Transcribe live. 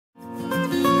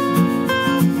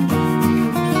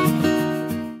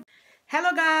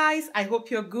guys, I hope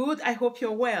you're good. I hope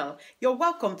you're well. You're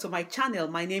welcome to my channel.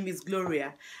 My name is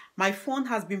Gloria. My phone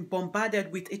has been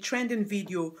bombarded with a trending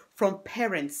video from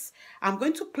parents. I'm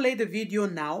going to play the video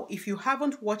now. If you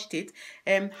haven't watched it,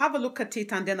 have a look at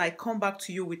it and then I come back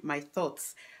to you with my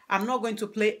thoughts. I'm not going to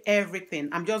play everything.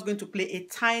 I'm just going to play a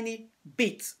tiny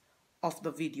bit of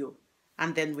the video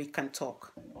and then we can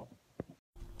talk.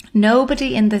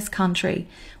 Nobody in this country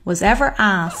was ever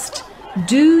asked,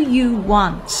 do you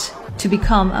want to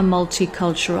become a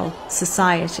multicultural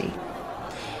society?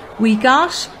 We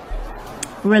got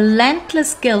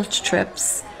relentless guilt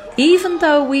trips, even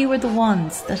though we were the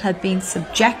ones that had been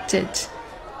subjected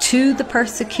to the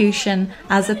persecution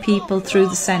as a people through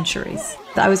the centuries.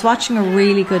 I was watching a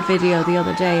really good video the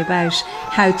other day about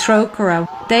how Trocaro,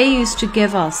 they used to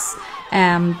give us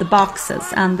the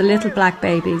boxes and the little black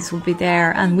babies would be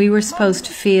there and we were supposed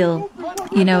to feel,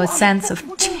 you know, a sense of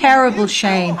terrible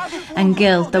shame and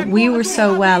guilt that we were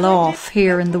so well off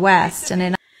here in the West.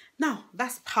 And now,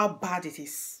 that's how bad it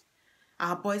is.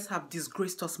 Our boys have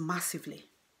disgraced us massively.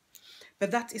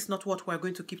 But that is not what we're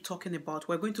going to keep talking about.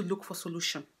 We're going to look for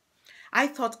solution. I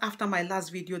thought after my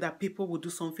last video that people would do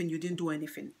something. You didn't do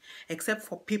anything. Except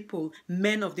for people,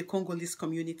 men of the Congolese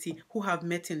community who have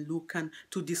met in Lucan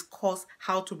to discuss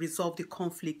how to resolve the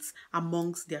conflicts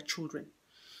amongst their children.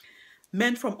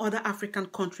 Men from other African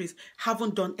countries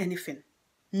haven't done anything.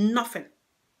 Nothing.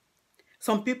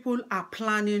 Some people are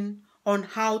planning on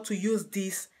how to use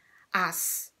this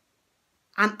as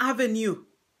an avenue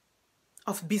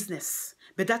of business.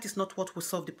 But that is not what will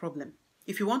solve the problem.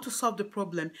 If you want to solve the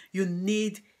problem, you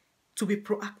need to be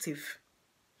proactive.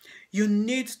 You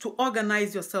need to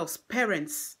organize yourselves,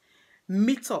 parents,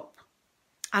 meet up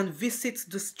and visit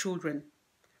these children.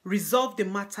 Resolve the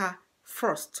matter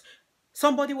first.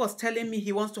 Somebody was telling me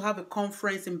he wants to have a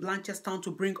conference in Blanchardstown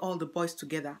to bring all the boys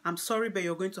together. I'm sorry, but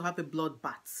you're going to have a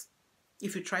bloodbath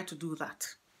if you try to do that,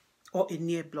 or a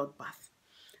near bloodbath.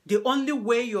 The only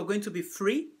way you're going to be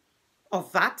free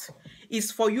of that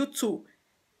is for you to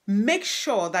make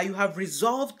sure that you have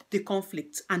resolved the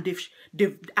conflict and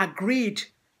they've agreed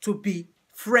to be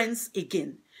friends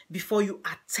again before you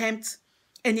attempt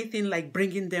anything like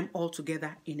bringing them all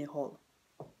together in a hall.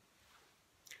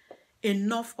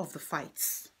 Enough of the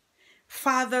fights.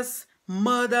 Fathers,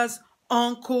 mothers,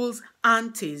 uncles,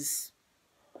 aunties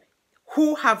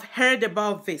who have heard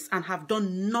about this and have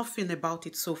done nothing about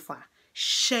it so far.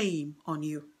 Shame on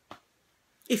you.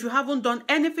 If you haven't done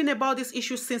anything about this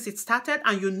issue since it started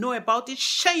and you know about it,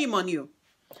 shame on you.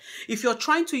 If you're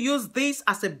trying to use this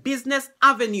as a business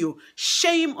avenue,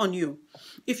 shame on you.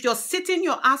 If you're sitting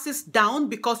your asses down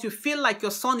because you feel like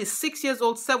your son is 6 years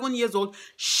old, 7 years old,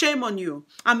 shame on you.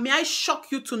 And may I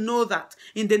shock you to know that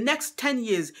in the next 10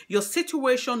 years, your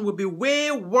situation will be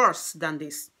way worse than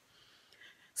this.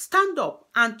 Stand up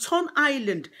and turn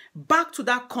Ireland back to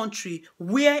that country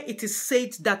where it is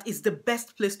said that is the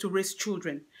best place to raise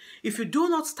children. If you do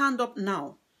not stand up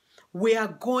now, we are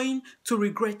going to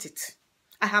regret it.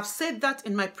 I have said that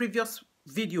in my previous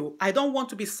video. I don't want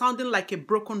to be sounding like a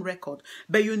broken record,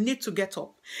 but you need to get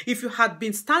up. If you had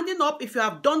been standing up, if you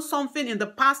have done something in the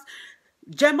past,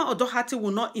 Gemma O'Doherty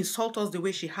will not insult us the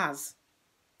way she has.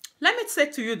 Let me say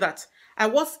to you that I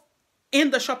was in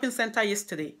the shopping center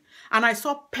yesterday and I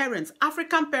saw parents,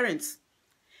 African parents.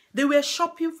 They were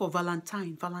shopping for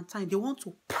Valentine. They want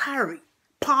to party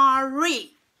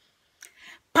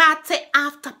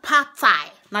after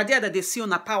party. Now there that they see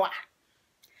on a power.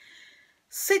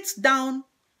 Sit down,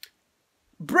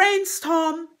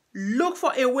 brainstorm, look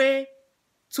for a way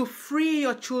to free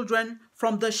your children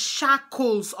from the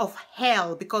shackles of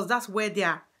hell, because that's where they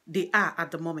are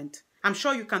at the moment. I'm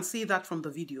sure you can see that from the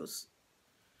videos.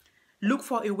 Look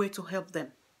for a way to help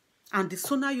them. And the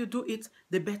sooner you do it,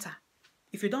 the better.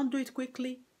 If you don't do it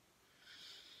quickly,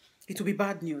 it will be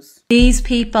bad news. These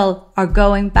people are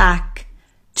going back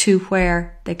to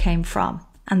where they came from.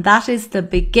 And that is the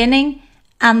beginning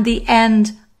and the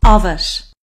end of it.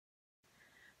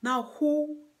 Now,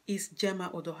 who is Gemma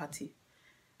O'Doherty?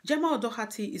 Gemma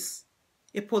O'Doherty is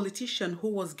a politician who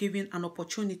was given an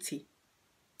opportunity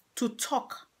to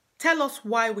talk. Tell us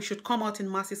why we should come out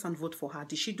in masses and vote for her.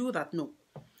 Did she do that? No.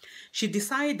 She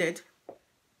decided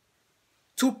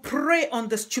to prey on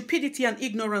the stupidity and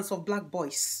ignorance of black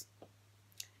boys.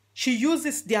 She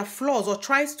uses their flaws, or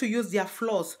tries to use their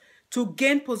flaws, to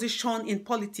gain position in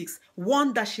politics,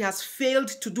 one that she has failed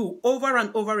to do over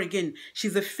and over again.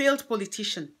 She's a failed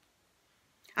politician.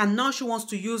 And now she wants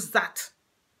to use that.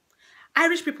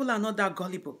 Irish people are not that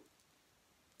gullible.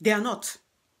 They are not.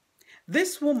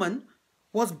 This woman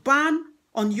was banned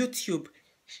on YouTube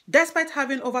despite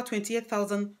having over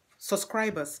 28,000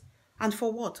 subscribers. And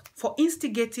for what? For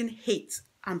instigating hate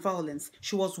and violence.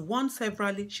 She was warned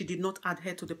severally. She did not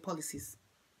adhere to the policies.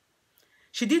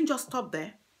 She didn't just stop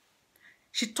there.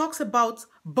 She talks about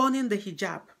burning the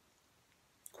hijab.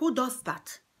 Who does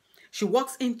that? She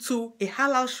walks into a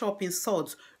halal shop in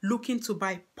Swords looking to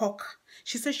buy pork.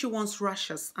 She says she wants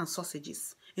rashers and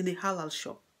sausages in a halal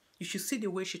shop. You should see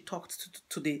the way she talked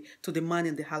to the man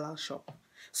in the halal shop.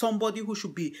 Somebody who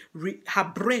should be,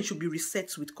 her brain should be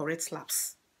reset with correct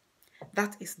slaps.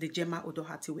 That is the Gemma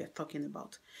O'Doherty we are talking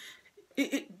about.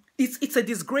 It's a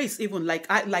disgrace even. Like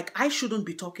I shouldn't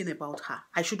be talking about her.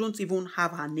 I shouldn't even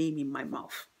have her name in my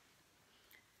mouth.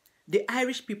 The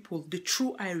Irish people, the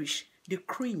true Irish, they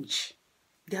cringe.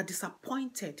 They are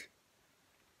disappointed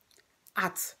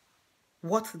at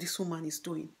what this woman is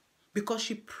doing because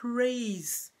she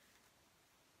preys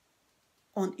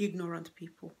on ignorant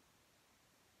people.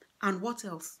 And what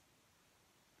else?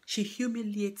 She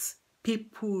humiliates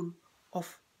people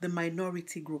of the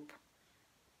minority group.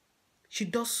 She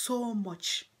does so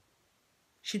much.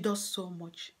 She does so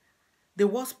much. The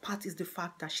worst part is the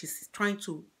fact that she's trying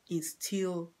to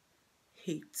instill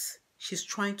hate. She's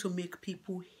trying to make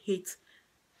people hate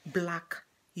black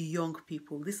young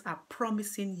people. These are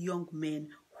promising young men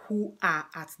who are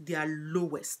at their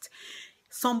lowest.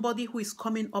 Somebody who is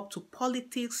coming up to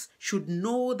politics should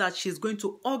know that she's going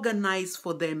to organize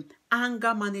for them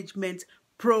anger management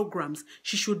programs.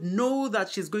 She should know that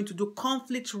she's going to do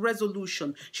conflict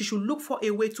resolution. She should look for a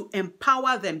way to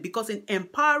empower them, because in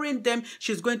empowering them,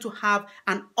 she's going to have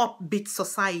an upbeat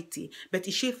society. But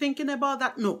is she thinking about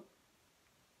that? No.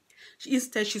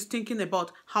 Instead, she's thinking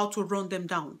about how to run them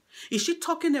down. Is she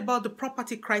talking about the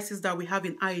property crisis that we have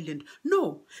in Ireland?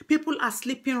 No. People are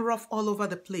sleeping rough all over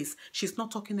the place. She's not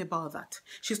talking about that.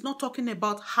 She's not talking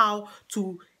about how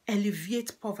to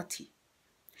alleviate poverty.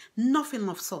 Nothing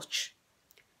of such.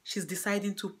 She's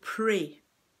deciding to prey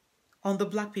on the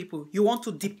black people. You want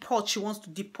to deport. She wants to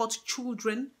deport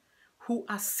children who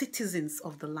are citizens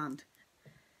of the land.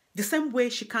 The same way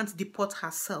she can't deport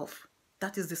herself,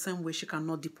 that is the same way she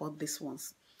cannot deport these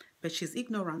ones. But she's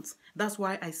ignorant. That's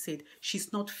why I said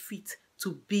she's not fit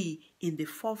to be in the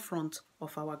forefront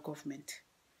of our government.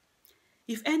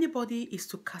 If anybody is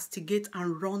to castigate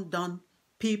and run down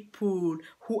people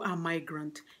who are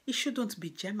migrant, it shouldn't be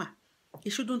Gemma.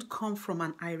 It shouldn't come from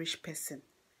an Irish person.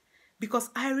 Because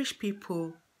Irish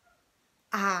people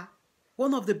are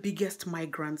one of the biggest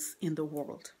migrants in the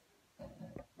world.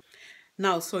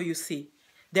 Now, so you see,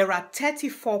 there are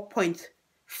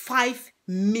 34.5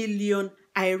 million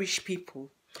Irish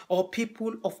people or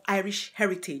people of Irish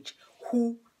heritage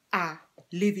who are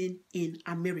living in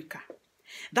America.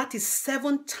 That is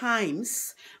 7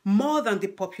 times more than the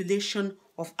population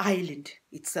of Ireland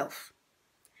itself.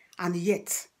 And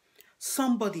yet,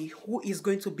 somebody who is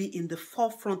going to be in the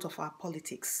forefront of our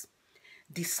politics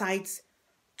decides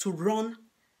to run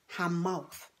her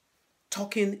mouth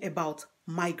talking about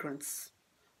migrants.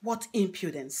 What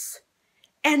impudence.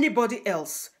 Anybody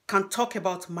else can talk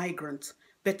about migrants,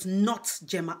 but not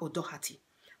Gemma O'Doherty,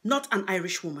 not an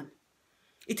Irish woman.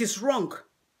 It is wrong.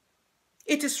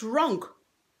 It is wrong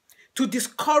to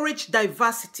discourage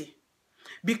diversity,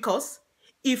 because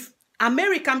if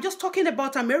America, I'm just talking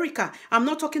about America, I'm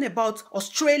not talking about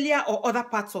Australia or other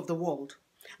parts of the world.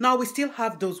 Now, we still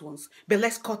have those ones, but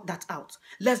let's cut that out.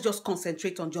 Let's just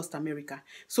concentrate on just America.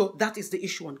 So that is the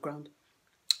issue on ground.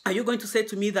 Are you going to say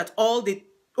to me that all the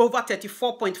over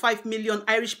 34.5 million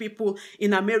Irish people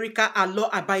in America are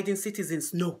law-abiding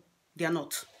citizens? No, they are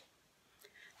not.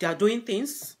 They are doing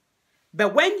things.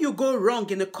 But when you go wrong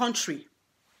in a country,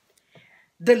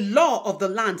 the law of the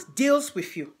land deals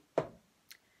with you.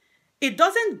 It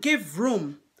doesn't give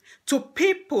room to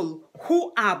people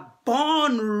who are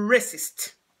born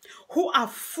racist, who are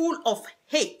full of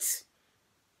hate,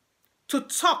 to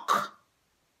talk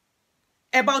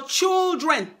about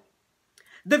children.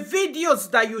 The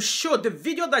videos that you showed, the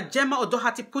video that Gemma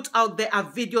O'Doherty put out there are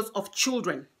videos of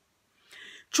children.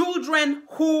 Children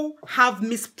who have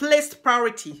misplaced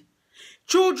priority.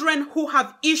 Children who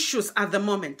have issues at the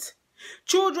moment.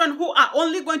 Children who are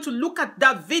only going to look at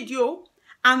that video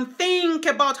and think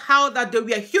about how that they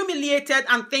were humiliated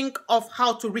and think of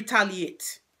how to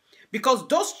retaliate. Because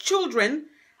those children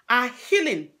are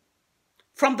healing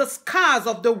from the scars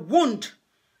of the wound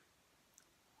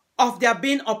of their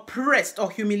being oppressed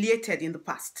or humiliated in the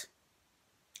past.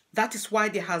 That is why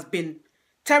there has been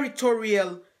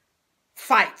territorial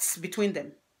fights between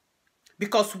them.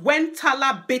 Because when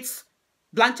Tala beats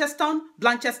Blanchardstown,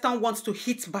 Blanchardstown wants to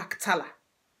hit back Tala.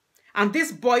 And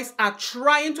these boys are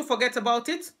trying to forget about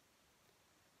it.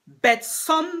 But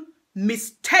some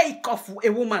mistake of a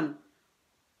woman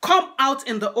come out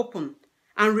in the open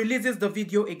and releases the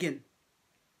video again.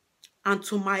 And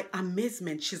to my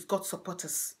amazement, she's got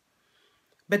supporters.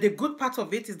 But the good part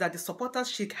of it is that the supporters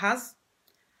she has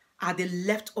are the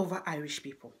leftover Irish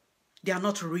people. They are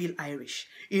not real Irish.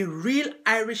 A real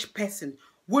Irish person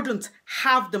wouldn't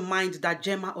have the mind that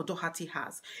Gemma O'Doherty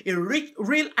has. A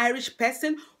real Irish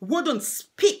person wouldn't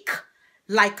speak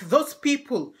like those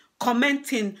people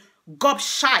commenting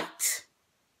gobshite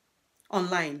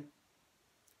online.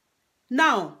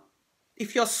 Now,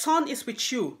 if your son is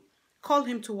with you, call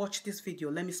him to watch this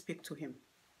video. Let me speak to him.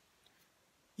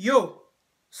 Yo,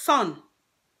 son,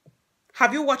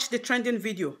 have you watched the trending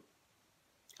video?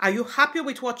 Are you happy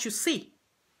with what you see?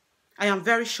 I am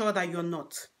very sure that you're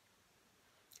not.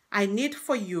 I need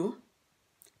for you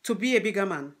to be a bigger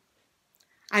man.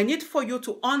 I need for you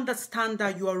to understand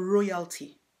that you are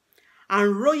royalty.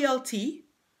 And royalty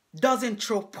doesn't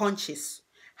throw punches.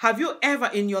 Have you ever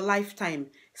in your lifetime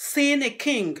seen a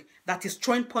king that is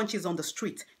throwing punches on the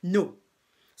street? No.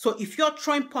 So if you're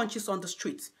throwing punches on the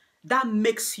street, that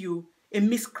makes you a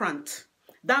miscreant.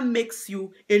 That makes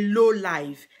you a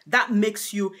lowlife. That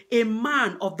makes you a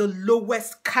man of the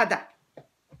lowest cadre.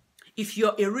 If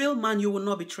you're a real man, you will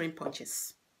not be throwing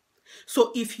punches.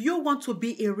 So if you want to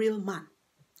be a real man,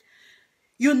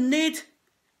 you need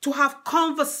to have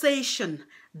conversation,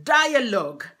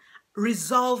 dialogue,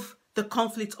 resolve the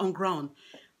conflict on ground.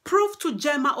 Prove to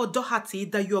Gemma O'Doherty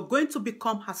that you're going to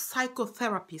become her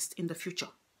psychotherapist in the future.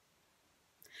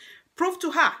 Prove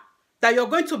to her that you're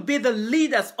going to be the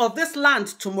leaders of this land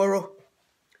tomorrow.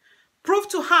 Prove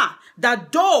to her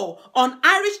that though on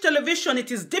Irish television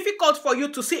it is difficult for you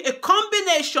to see a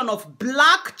combination of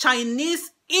black,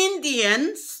 Chinese,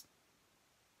 Indians,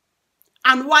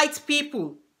 and white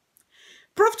people.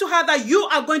 Prove to her that you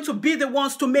are going to be the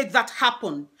ones to make that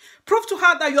happen. Prove to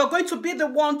her that you're going to be the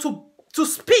one to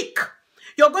speak.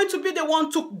 You're going to be the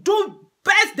one to do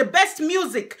the best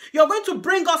music. You're going to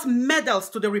bring us medals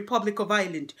to the Republic of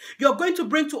Ireland. You're going to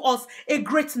bring to us a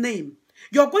great name.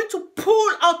 You're going to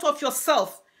pull out of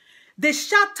yourself the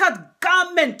shattered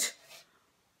garment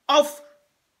of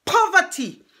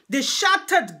poverty, the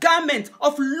shattered garment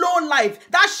of low life,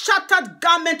 that shattered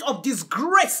garment of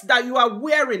disgrace that you are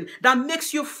wearing that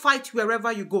makes you fight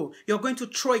wherever you go. You're going to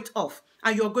throw it off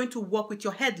and you're going to walk with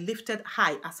your head lifted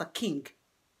high as a king.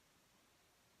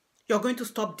 You're going to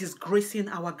stop disgracing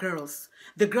our girls,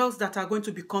 the girls that are going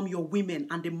to become your women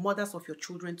and the mothers of your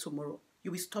children tomorrow.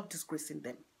 You will stop disgracing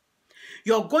them.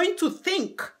 You're going to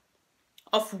think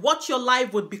of what your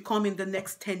life would become in the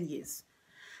next 10 years.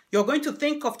 You're going to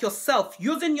think of yourself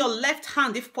using your left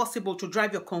hand, if possible, to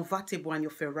drive your convertible and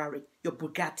your Ferrari, your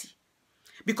Bugatti.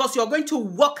 Because you're going to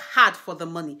work hard for the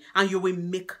money and you will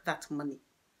make that money.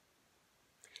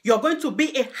 You're going to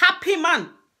be a happy man.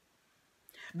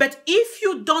 But if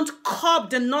you don't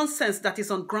curb the nonsense that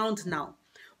is on ground now,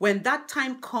 when that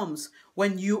time comes,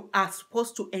 when you are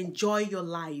supposed to enjoy your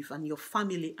life and your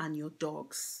family and your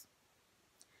dogs,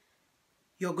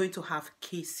 you're going to have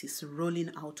cases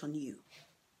rolling out on you.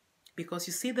 Because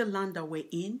you see the land that we're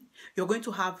in, you're going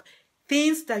to have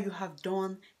things that you have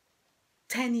done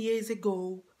 10 years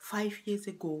ago, 5 years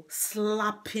ago,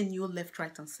 slapping you left,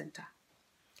 right, and center.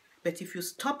 But if you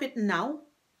stop it now,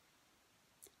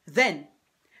 then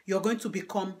you're going to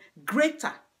become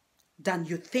greater than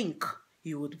you think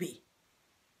you would be.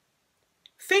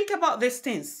 Think about these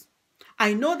things.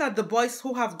 I know that the boys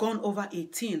who have gone over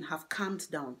 18 have calmed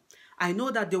down. I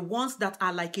know that the ones that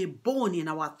are like a bone in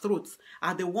our throats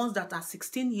are the ones that are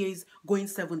 16 years going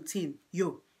 17.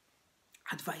 Yo,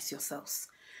 advise yourselves.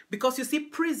 Because you see,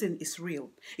 prison is real.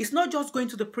 It's not just going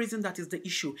to the prison that is the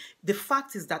issue. The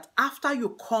fact is that after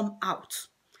you come out,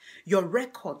 your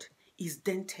record is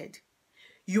dented.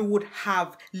 You would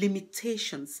have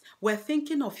limitations. We're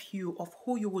thinking of you, of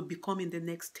who you would become in the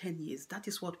next 10 years. That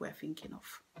is what we're thinking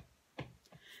of.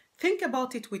 Think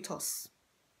about it with us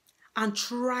and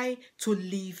try to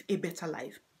live a better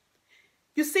life.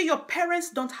 You see, your parents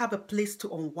don't have a place to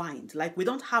unwind. Like, we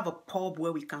don't have a pub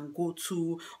where we can go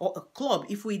to or a club.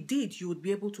 If we did, you would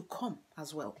be able to come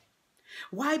as well.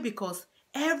 Why? Because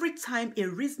every time a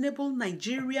reasonable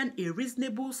Nigerian, a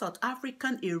reasonable South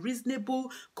African, a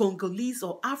reasonable Congolese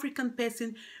or African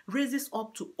person raises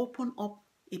up to open up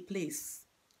a place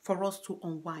for us to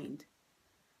unwind,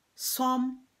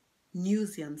 some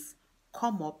nuisance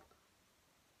come up,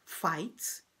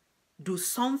 fight, do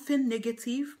something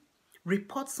negative,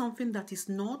 report something that is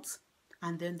not,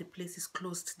 and then the place is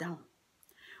closed down.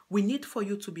 We need for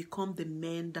you to become the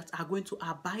men that are going to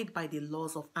abide by the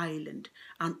laws of Ireland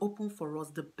and open for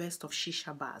us the best of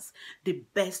shisha bars, the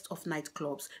best of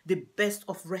nightclubs, the best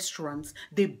of restaurants,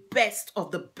 the best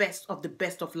of the best of the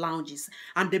best of lounges,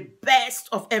 and the best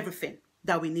of everything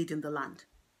that we need in the land.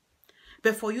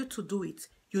 But for you to do it,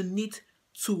 you need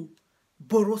to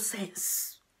borrow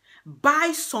sense.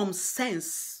 Buy some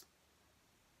sense.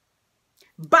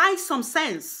 Buy some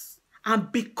sense.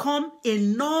 And become a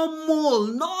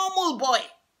normal boy,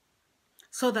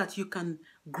 so that you can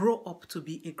grow up to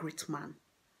be a great man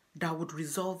that would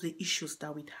resolve the issues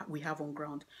that we have on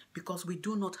ground, because we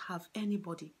do not have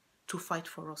anybody to fight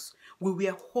for us. We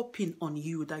were hoping on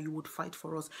you that you would fight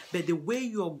for us, but the way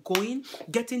you're going,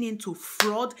 getting into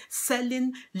fraud,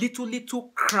 selling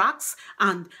little cracks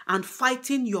and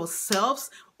fighting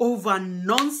yourselves over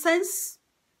nonsense,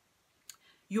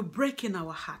 you're breaking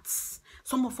our hearts.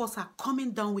 Some of us are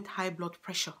coming down with high blood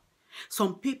pressure.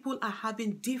 Some people are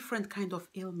having different kind of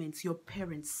ailments. Your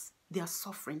parents, they are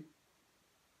suffering.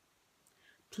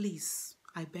 Please,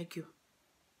 I beg you,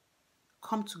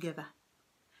 come together.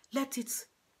 Let it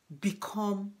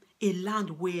become a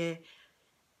land where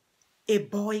a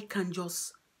boy can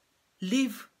just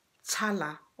leave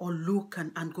Tala or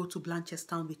Lucan and go to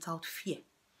Blanchardstown without fear.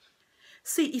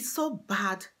 See, it's so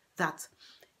bad that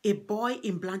a boy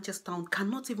in Blanchardstown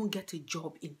cannot even get a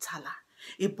job in Tala.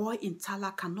 A boy in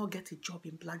Tala cannot get a job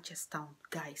in Blanchardstown.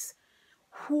 Guys,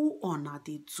 who una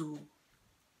they do?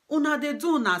 Una they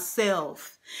do una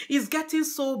self. It's getting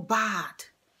so bad.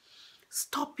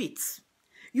 Stop it.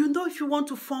 You know, if you want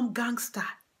to form gangster,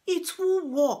 it will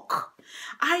work.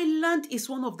 Ireland is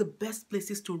one of the best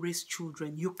places to raise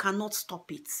children. You cannot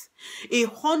stop it.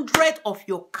 100 of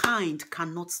your kind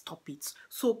cannot stop it.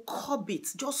 So curb it.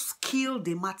 Just kill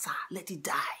the matter. Let it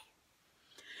die.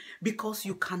 Because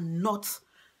you cannot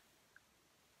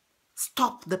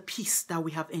stop the peace that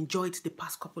we have enjoyed the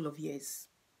past couple of years.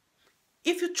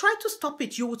 If you try to stop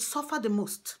it, you would suffer the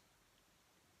most.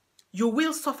 You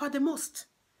will suffer the most.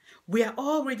 We are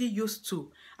already used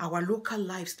to our local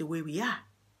lives the way we are.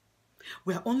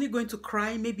 We are only going to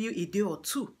cry maybe a day or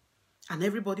two, and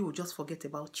everybody will just forget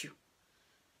about you.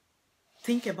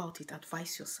 Think about it.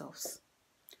 Advise yourselves.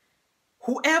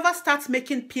 Whoever starts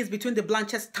making peace between the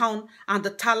Blanchardstown and the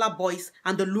Tala boys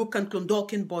and the Luke and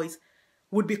Clondalkin boys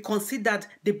would be considered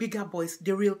the bigger boys,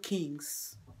 the real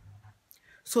kings.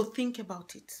 So think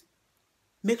about it.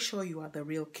 Make sure you are the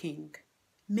real king.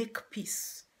 Make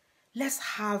peace. Let's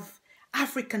have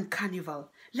African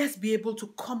carnival. Let's be able to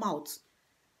come out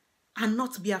and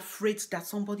not be afraid that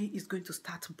somebody is going to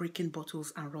start breaking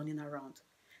bottles and running around.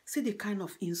 See the kind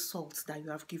of insults that you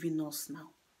have given us now.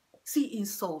 See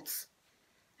insults.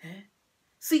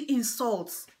 See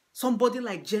insults. Somebody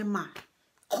like Gemma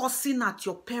cursing at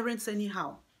your parents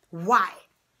anyhow. Why?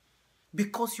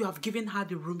 Because you have given her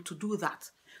the room to do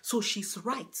that. So she's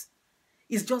right.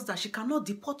 It's just that she cannot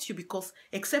deport you, because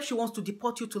except she wants to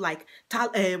deport you to like,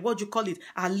 what do you call it?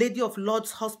 Our Lady of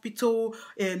Lords Hospital,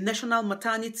 National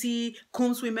Maternity,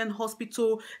 Combs Women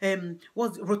Hospital,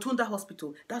 Rotunda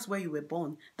Hospital. That's where you were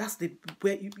born. That's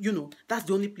where you know, that's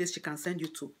the only place she can send you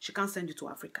to. She can't send you to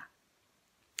Africa.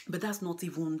 But that's not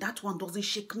even, that one doesn't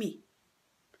shake me.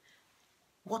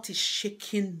 What is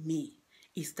shaking me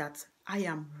is that I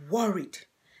am worried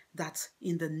that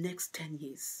in the next 10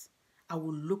 years, I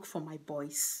will look for my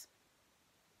boys.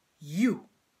 You,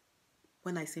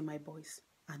 when I say my boys,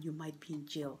 and you might be in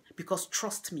jail. Because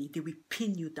trust me, they will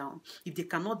pin you down. If they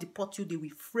cannot deport you, they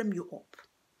will frame you up.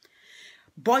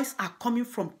 Boys are coming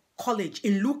from college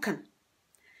in Lucan.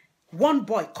 One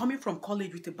boy coming from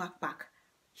college with a backpack.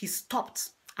 He stopped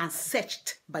and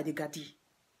searched by the Gadi.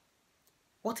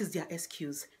 What is their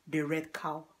excuse? The red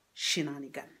cow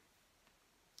shenanigan.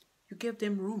 You gave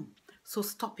them room, so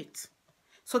stop it.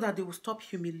 So that they will stop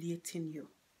humiliating you.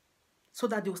 So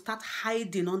that they will start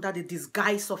hiding under the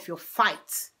disguise of your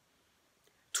fight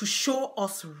to show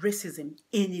us racism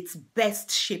in its best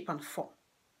shape and form.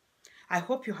 I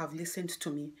hope you have listened to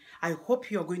me. I hope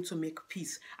you are going to make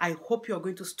peace. I hope you are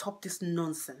going to stop this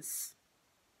nonsense.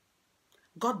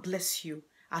 God bless you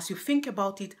as you think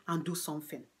about it and do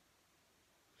something.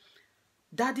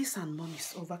 Daddies and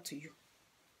mommies, over to you.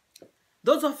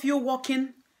 Those of you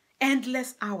working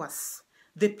endless hours,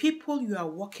 the people you are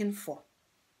working for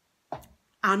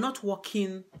are not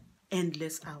working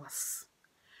endless hours.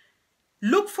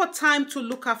 Look for time to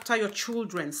look after your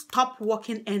children. Stop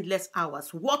working endless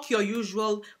hours. Work your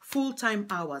usual full-time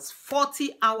hours,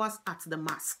 40 hours at the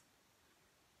max.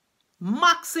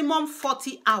 Maximum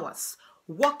 40 hours.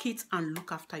 Work it and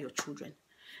look after your children.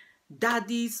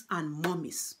 Daddies and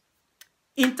mommies,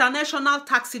 International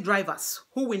taxi drivers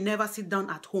who will never sit down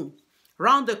at home,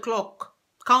 round the clock,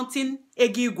 counting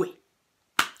egigwe,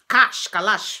 cash,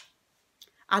 kalash.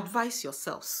 Advise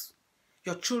yourselves.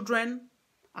 Your children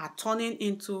are turning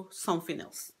into something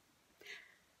else.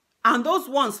 And those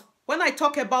ones, when I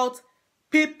talk about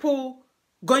people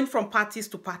going from parties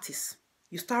to parties,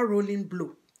 you start rolling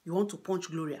blue. You want to punch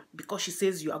Gloria because she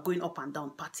says you are going up and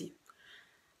down partying.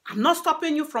 I'm not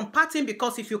stopping you from partying,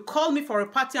 because if you call me for a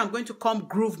party, I'm going to come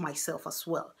groove myself as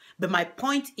well. But my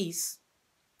point is,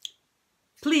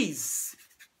 please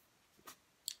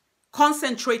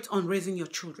concentrate on raising your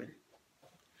children.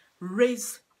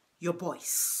 Raise your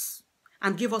boys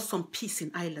and give us some peace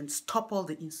in Ireland. Stop all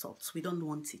the insults. We don't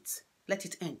want it. Let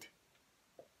it end.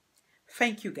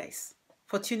 Thank you guys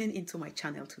for tuning into my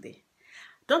channel today.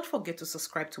 Don't forget to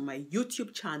subscribe to my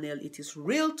YouTube channel. It is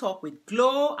Real Talk with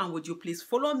Glow. And would you please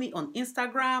follow me on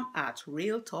Instagram at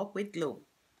Real Talk with Glow.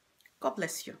 God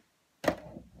bless you.